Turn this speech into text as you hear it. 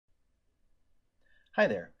Hi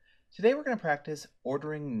there. Today we're going to practice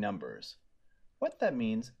ordering numbers. What that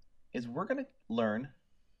means is we're going to learn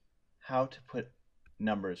how to put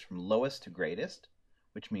numbers from lowest to greatest,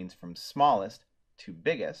 which means from smallest to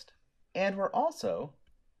biggest, and we're also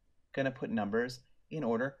going to put numbers in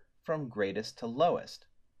order from greatest to lowest,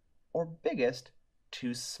 or biggest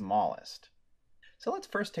to smallest. So let's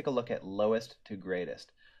first take a look at lowest to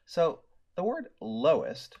greatest. So the word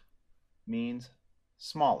lowest means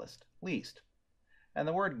smallest, least. And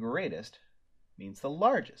the word greatest means the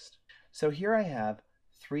largest. So here I have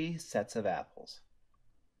three sets of apples.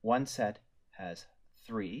 One set has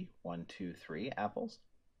three apples.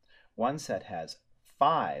 One set has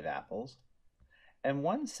 5 apples. And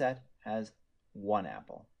one set has 1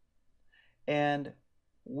 apple. And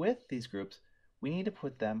with these groups, we need to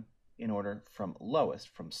put them in order from lowest,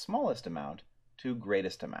 from smallest amount, to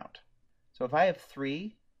greatest amount. So if I have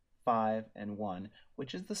 3, 5, and 1,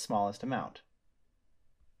 which is the smallest amount?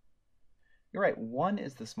 You're right, 1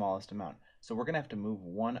 is the smallest amount, so we're going to have to move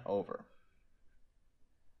 1 over.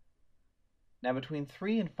 Now between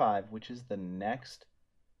 3 and 5, which is the next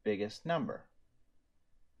biggest number?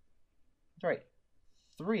 That's right,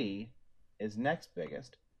 3 is next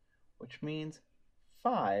biggest, which means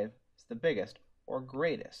 5 is the biggest or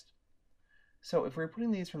greatest. So if we're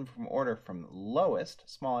putting these from order from lowest,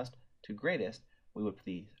 smallest, to greatest, we would put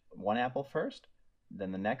the 1 apple first,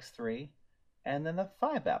 then the next 3, and then the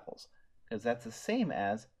 5 apples. Because that's the same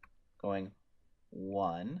as going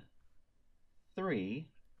 1, 3,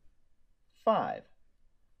 5.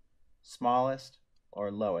 Smallest or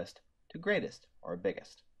lowest to greatest or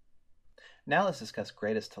biggest. Now let's discuss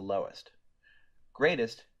greatest to lowest.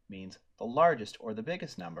 Greatest means the largest or the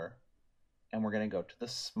biggest number, and we're going to go to the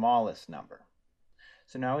smallest number.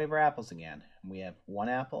 So now we have our apples again, and we have 1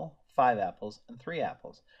 apple, 5 apples, and 3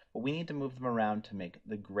 apples. But we need to move them around to make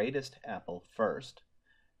the greatest apple first,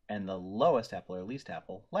 and the lowest apple or least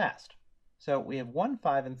apple last. So we have 1,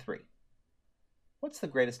 5, and 3. What's the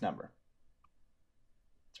greatest number?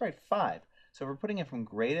 That's right, 5. So if we're putting it from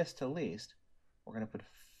greatest to least, we're going to put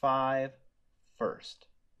 5 first.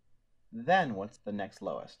 Then what's the next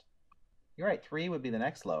lowest? You're right, 3 would be the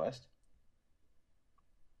next lowest.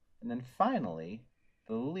 And then finally,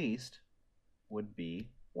 the least would be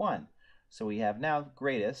 1. So we have now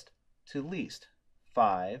greatest to least.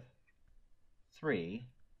 5, 3,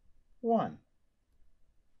 1.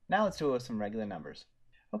 Now let's do it with some regular numbers.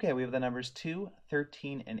 Okay, we have the numbers 2,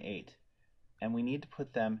 13, and 8. And we need to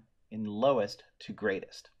put them in lowest to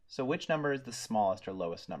greatest. So which number is the smallest or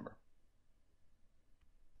lowest number?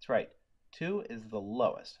 That's right, 2 is the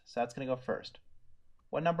lowest. So that's going to go first.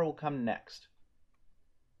 What number will come next?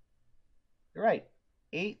 You're right,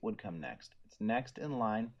 8 would come next. It's next in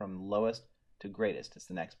line from lowest to greatest. It's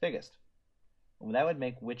the next biggest. And that would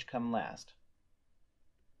make which come last?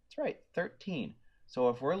 That's right, 13. So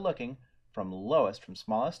if we're looking from lowest, from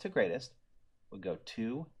smallest to greatest, we'll go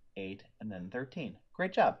 2, 8, and then 13.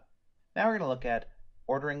 Great job. Now we're going to look at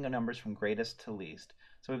ordering the numbers from greatest to least.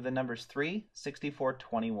 So we have the numbers 3, 64,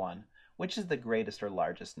 21. Which is the greatest or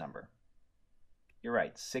largest number? You're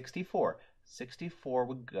right, 64. 64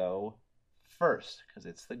 would go first because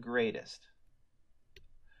it's the greatest.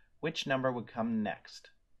 Which number would come next?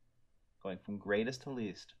 Going from greatest to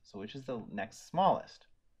least. So which is the next smallest?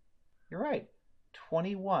 You're right,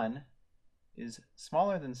 21 is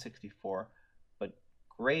smaller than 64, but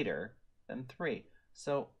greater than 3.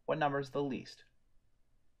 So what number is the least?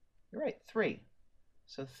 You're right, 3.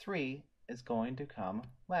 So 3 is going to come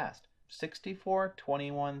last. 64,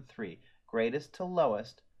 21, 3. Greatest to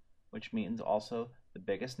lowest, which means also the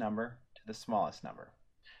biggest number to the smallest number.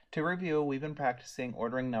 To review, we've been practicing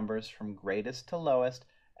ordering numbers from greatest to lowest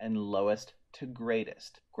and lowest to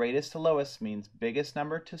greatest. Greatest to lowest means biggest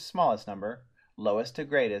number to smallest number. Lowest to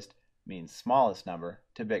greatest means smallest number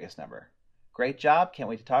to biggest number. Great job. Can't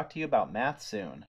wait to talk to you about math soon.